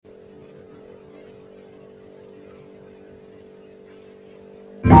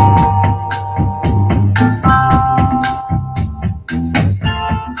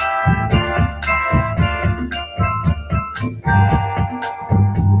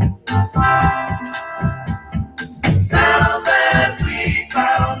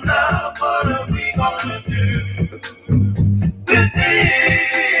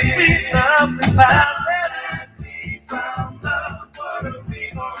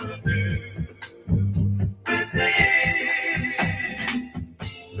to do with it.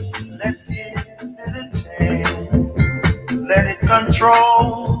 Let's give it a chance. Let it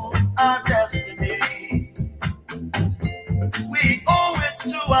control our destiny. We owe it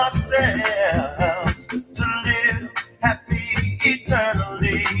to ourselves to live happy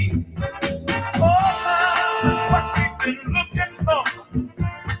eternally. Oh, that's what we've been looking for,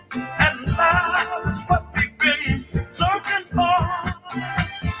 and love is what we've been searching for.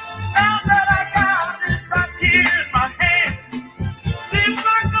 Now that I got it right here in my hand, seems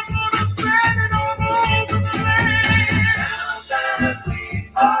like I'm gonna spread it all over the land. Now that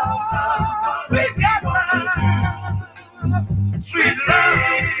we got love, sweet love,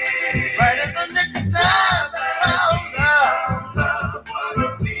 right at the nick of time. Oh, love,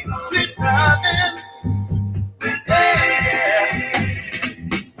 sweet loving. Yeah.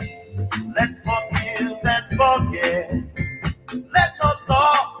 Let's forgive and forget. Let no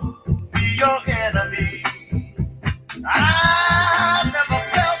thought be your enemy. I never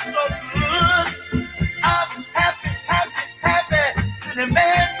felt so good. I was happy till it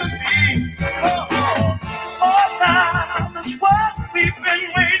meant to be. Oh, love is what we've been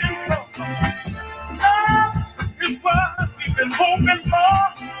waiting for. Love is what we've been hoping for.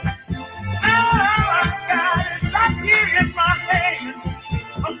 Now I got it right here in my hand.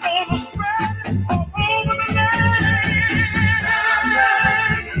 I'm gonna spread it all over the land.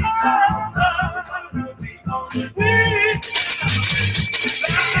 Sweet.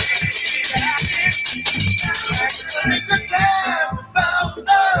 Good time about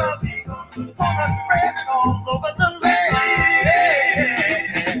love. Gonna spread it all over the land.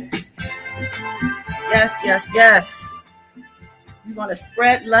 Yes. We want to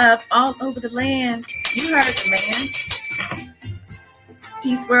spread love all over the land. You heard the man.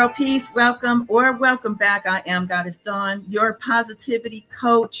 Peace, world, peace. Welcome back. I am Goddess Dawn, your positivity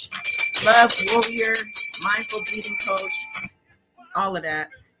coach, love warrior, mindful breathing coach, all of that.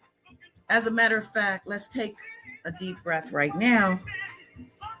 As a matter of fact, let's take a deep breath right now.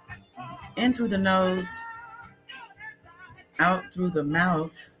 In through the nose, out through the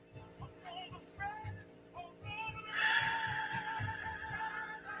mouth.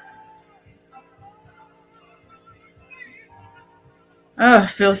 Oh,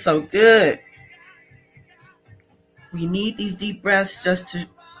 feels so good. We need these deep breaths just to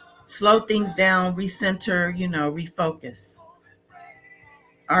slow things down, recenter, refocus.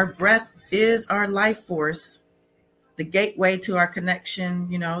 Our breath is our life force, the gateway to our connection,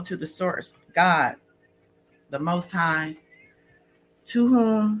 to the source, God, the Most High, to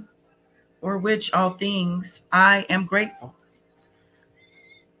whom or which all things I am grateful.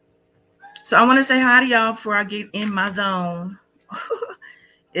 So I want to say hi to y'all before I get in my zone.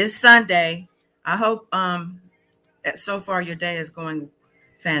 It's Sunday. I hope that so far your day is going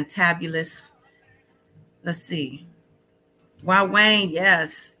fantabulous. Let's see. Wow, Wayne,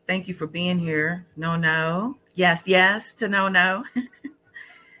 yes. Thank you for being here. No. Yes to no.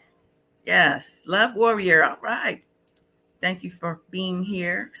 Yes. Love warrior. All right. Thank you for being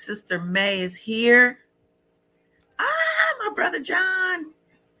here. Sister May is here. My brother John.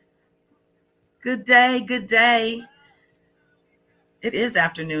 Good day. It is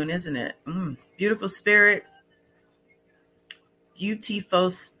afternoon, isn't it? Beautiful spirit.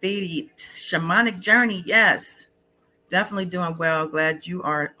 Beautiful spirit. Shamanic journey. Yes. Definitely doing well. Glad you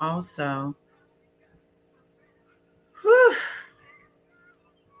are also. Whew.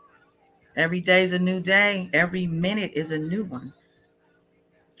 Every day is a new day. Every minute is a new one.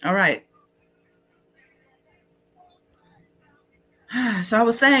 All right. So I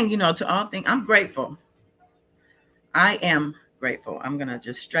was saying, to all things, I'm grateful. I am grateful. I'm going to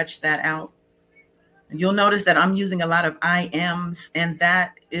just stretch that out. And you'll notice that I'm using a lot of I ams, and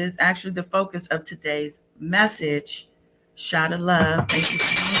that is actually the focus of today's message. Shot of love. Thank you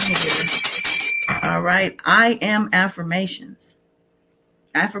for being here. All right. I am affirmations.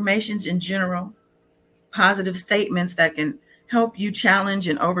 Affirmations in general, positive statements that can help you challenge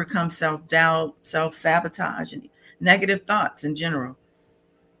and overcome self-doubt, self-sabotage, and negative thoughts in general.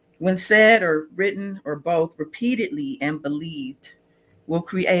 When said or written or both repeatedly and believed, will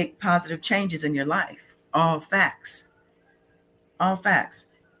create positive changes in your life. All facts. But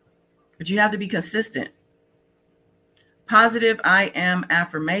you have to be consistent. Positive I am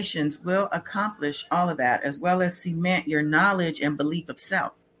affirmations will accomplish all of that, as well as cement your knowledge and belief of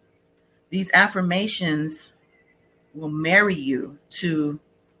self. These affirmations will marry you to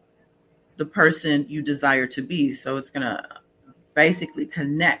the person you desire to be. So it's going to basically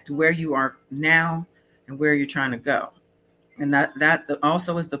connect where you are now and where you're trying to go. And that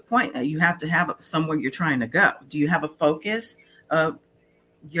also is the point, that you have to have somewhere you're trying to go. Do you have a focus of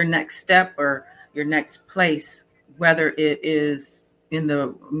your next step or your next place, whether it is in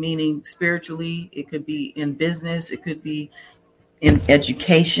the meaning spiritually, it could be in business, it could be in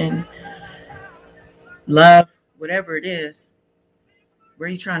education, love, whatever it is. Where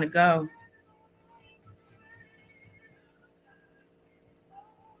are you trying to go?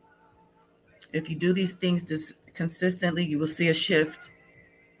 If you do these things consistently, you will see a shift.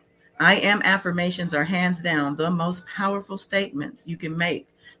 I am affirmations are hands down the most powerful statements you can make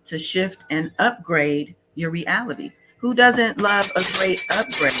to shift and upgrade your reality. Who doesn't love a great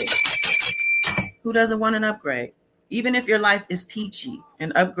upgrade? Who doesn't want an upgrade? Even if your life is peachy,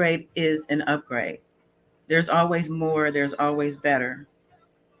 an upgrade is an upgrade. There's always more, there's always better.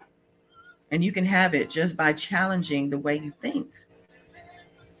 And you can have it just by challenging the way you think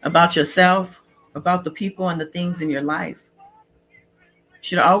about yourself, about the people and the things in your life. You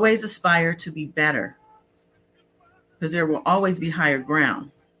should always aspire to be better, because there will always be higher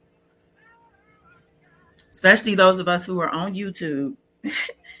ground. Especially those of us who are on YouTube.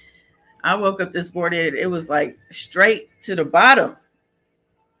 I woke up this morning, it was like straight to the bottom.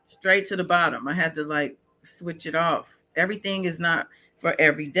 Straight to the bottom. I had to like switch it off. Everything is not for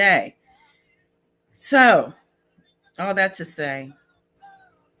every day. So, all that to say,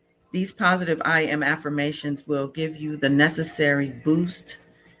 these positive I am affirmations will give you the necessary boost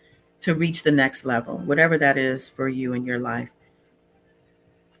to reach the next level, whatever that is for you in your life.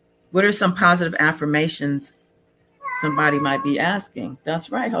 What are some positive affirmations? Somebody might be asking. That's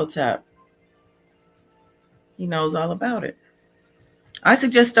right, Hotep. He knows all about it. I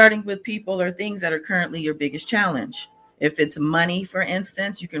suggest starting with people or things that are currently your biggest challenge. If it's money, for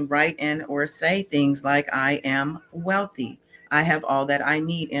instance, you can write in or say things like, I am wealthy. I have all that I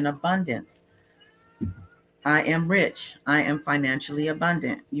need in abundance. I am rich. I am financially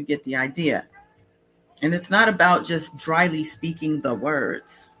abundant. You get the idea. And it's not about just dryly speaking the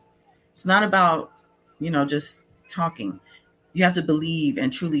words. It's not about, just talking. You have to believe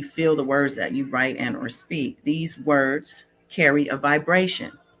and truly feel the words that you write and or speak. These words carry a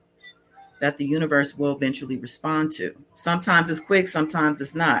vibration that the universe will eventually respond to. Sometimes it's quick, sometimes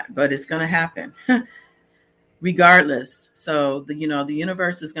it's not, but it's going to happen regardless. So the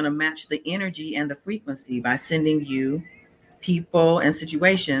universe is going to match the energy and the frequency by sending you people and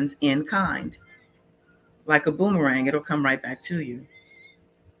situations in kind. Like a boomerang, it'll come right back to you,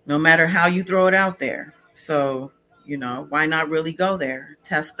 no matter how you throw it out there. So, why not really go there?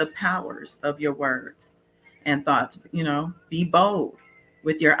 Test the powers of your words and thoughts. Be bold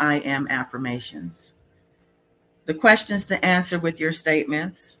with your I am affirmations. The questions to answer with your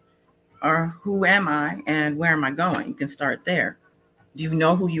statements are, who am I and where am I going? You can start there. Do you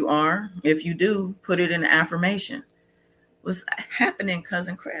know who you are? If you do, put it in an affirmation. What's happening,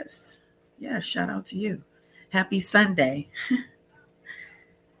 Cousin Chris? Yeah, shout out to you. Happy Sunday.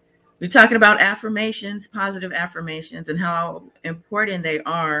 We're talking about affirmations, positive affirmations, and how important they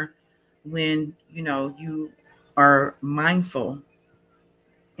are when, you are mindful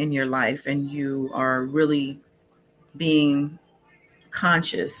in your life and you are really being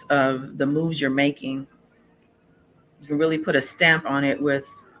conscious of the moves you're making. You can really put a stamp on it with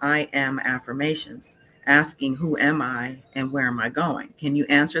I am affirmations, asking who am I and where am I going? Can you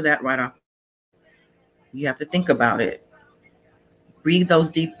answer that right off? You have to think about it. Breathe those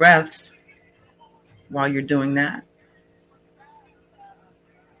deep breaths while you're doing that.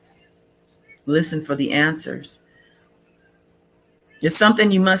 Listen for the answers. It's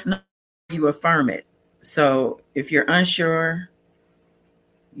something you must know. You affirm it. So if you're unsure,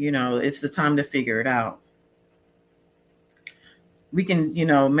 it's the time to figure it out. We can,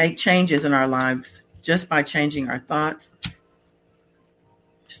 make changes in our lives just by changing our thoughts.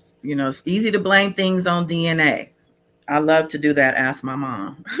 It's easy to blame things on DNA. I love to do that. Ask my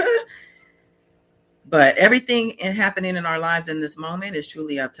mom. But everything happening in our lives in this moment is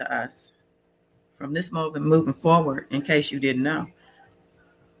truly up to us. From this moment moving forward, in case you didn't know.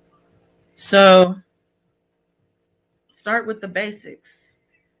 So start with the basics,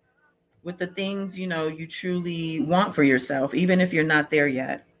 with the things, you truly want for yourself, even if you're not there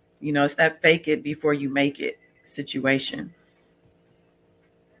yet. It's that fake it before you make it situation.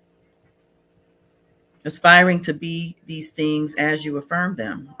 Aspiring to be these things as you affirm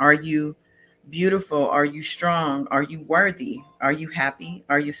them. Are you beautiful? Are you strong? Are you worthy? Are you happy?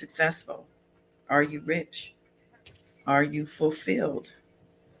 Are you successful? Are you rich? Are you fulfilled?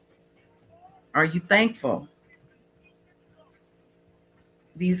 Are you thankful?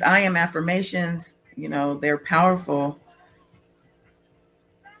 These I am affirmations, they're powerful.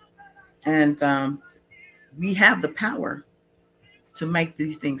 And we have the power to make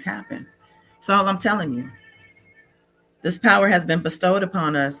these things happen. That's all I'm telling you. This power has been bestowed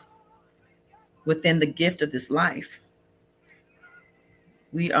upon us within the gift of this life.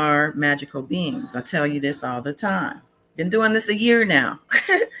 We are magical beings. I tell you this all the time. Been doing this a year now.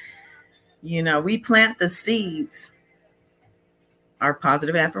 We plant the seeds. Our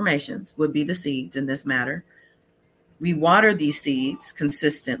positive affirmations would be the seeds in this matter. We water these seeds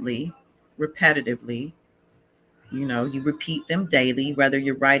consistently, repetitively. You repeat them daily, whether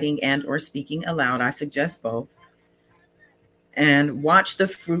you're writing and or speaking aloud. I suggest both. And watch the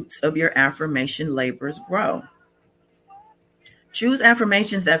fruits of your affirmation labors grow. Choose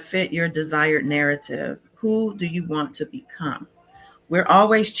affirmations that fit your desired narrative. Who do you want to become? We're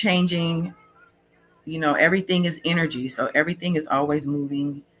always changing. Everything is energy. So everything is always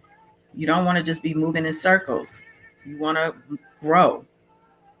moving. You don't want to just be moving in circles. You want to grow,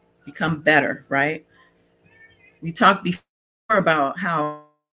 become better, right? We talked before about how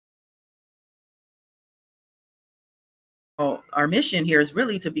our mission here is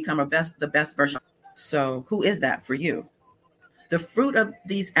really to become the best version. So who is that for you? The fruit of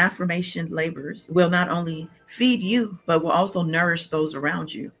these affirmation labors will not only feed you, but will also nourish those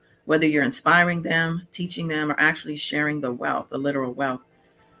around you, whether you're inspiring them, teaching them, or actually sharing the wealth, the literal wealth.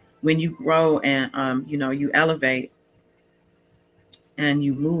 When you grow and, you elevate and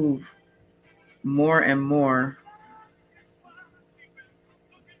you move more and more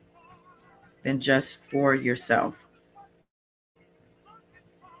than just for yourself.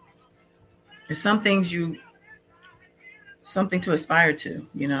 There's something to aspire to,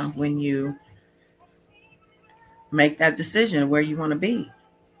 when you make that decision where you want to be.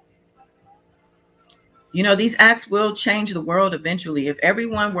 These acts will change the world eventually. If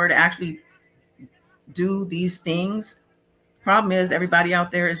everyone were to actually do these things, problem is everybody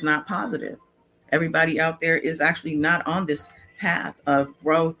out there is not positive. Everybody out there is actually not on this path of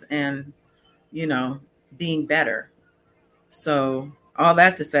growth and, being better. So all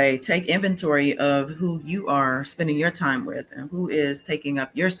that to say, take inventory of who you are spending your time with and who is taking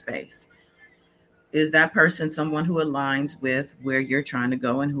up your space. Is that person someone who aligns with where you're trying to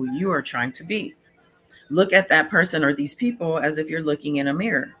go and who you are trying to be? Look at that person or these people as if you're looking in a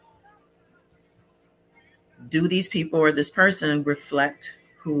mirror. Do these people or this person reflect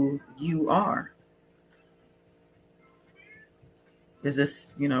who you are? Is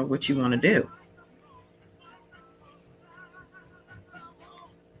this, what you want to do?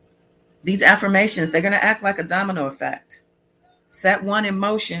 These affirmations, they're going to act like a domino effect. Set one in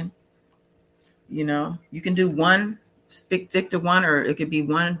motion. You can do one, stick to one, or it could be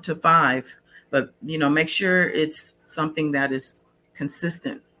 1 to 5. But, make sure it's something that is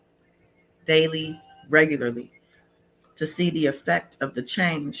consistent, daily, regularly, to see the effect of the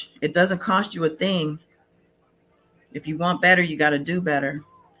change. It doesn't cost you a thing. If you want better, you got to do better.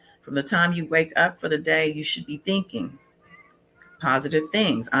 From the time you wake up for the day, you should be thinking positive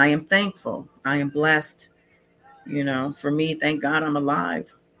things. I am thankful. I am blessed. For me, thank God I'm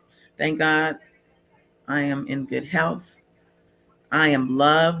alive. Thank God I am in good health. I am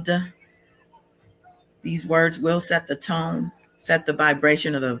loved. These words will set the tone, set the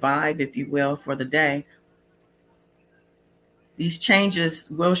vibration of the vibe, if you will, for the day. These changes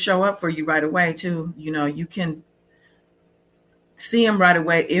will show up for you right away, too. You can see them right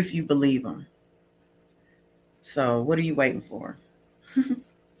away if you believe them. So what are you waiting for?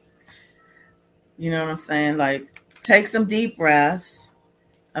 You know what I'm saying? Like, take some deep breaths.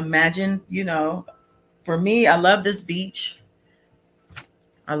 Imagine, for me, I love this beach.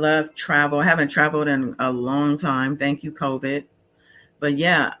 I love travel. I haven't traveled in a long time. Thank you, COVID. But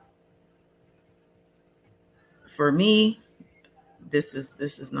yeah, for me, this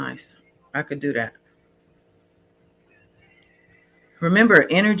is nice. I could do that. Remember,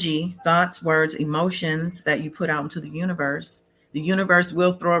 energy, thoughts, words, emotions that you put out into the universe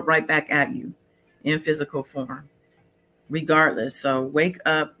will throw it right back at you in physical form, regardless. So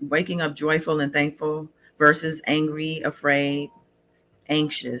waking up joyful and thankful versus angry, afraid,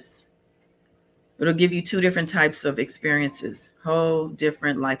 anxious. It'll give you 2 different types of experiences, whole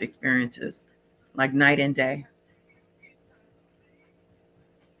different life experiences, like night and day.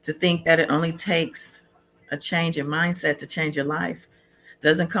 To think that it only takes a change in mindset to change your life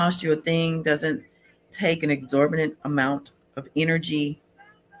doesn't cost you a thing, doesn't take an exorbitant amount of energy.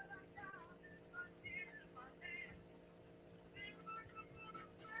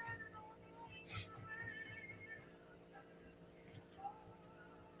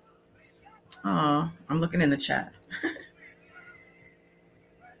 Oh, I'm looking in the chat.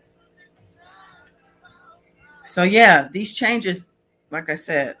 So yeah, these changes, like I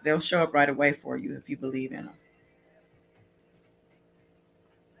said, they'll show up right away for you if you believe in them.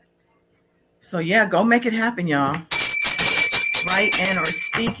 So yeah, go make it happen, y'all. Write in or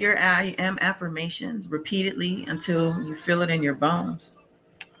speak your I am affirmations repeatedly until you feel it in your bones.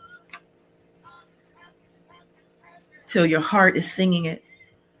 Till your heart is singing it.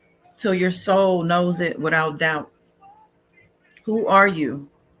 Till your soul knows it without doubt. Who are you?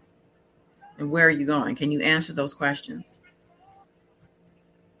 And where are you going? Can you answer those questions?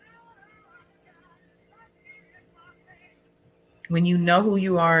 When you know who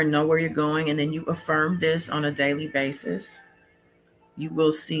you are and know where you're going, and then you affirm this on a daily basis, you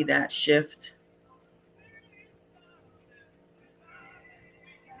will see that shift.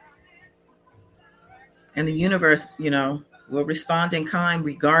 And the universe, will respond in kind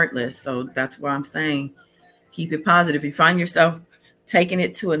regardless. So that's why I'm saying keep it positive. If you find yourself taking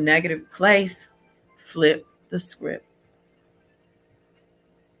it to a negative place, flip the script.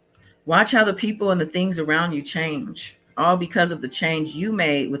 Watch how the people and the things around you change, all because of the change you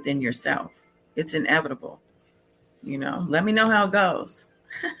made within yourself. It's inevitable. Let me know how it goes.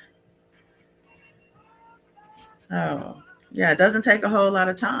 Oh, yeah, it doesn't take a whole lot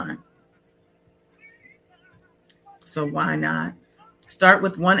of time. So why not? Start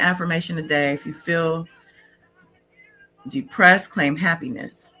with one affirmation a day. If you feel depressed, claim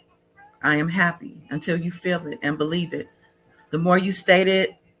happiness. I am happy until you feel it and believe it. The more you state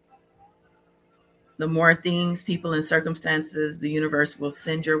it, the more things, people, and circumstances the universe will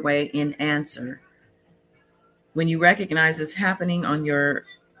send your way in answer. When you recognize it's happening, your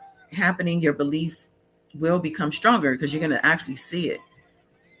belief will become stronger because you're going to actually see it.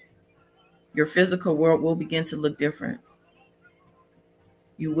 Your physical world will begin to look different.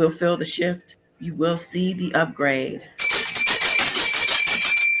 You will feel the shift. You will see the upgrade.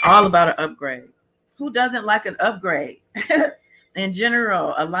 All about an upgrade. Who doesn't like an upgrade? In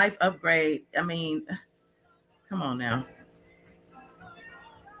general, a life upgrade. I mean, come on now.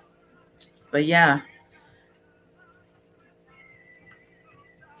 But yeah,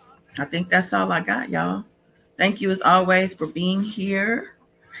 I think that's all I got, y'all. Thank you as always for being here,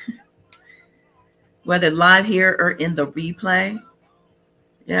 whether live here or in the replay.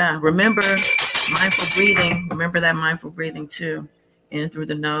 Yeah, remember mindful breathing. Remember that mindful breathing too. In through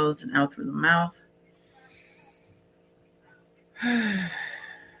the nose and out through the mouth.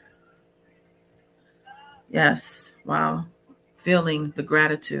 Yes, wow. Feeling the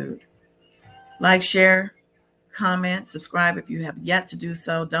gratitude. Like, share, comment, subscribe if you have yet to do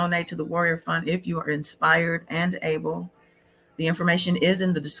so. Donate to the Warrior Fund if you are inspired and able. The information is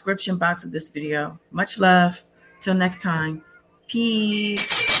in the description box of this video. Much love. Till next time.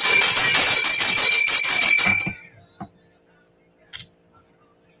 Peace.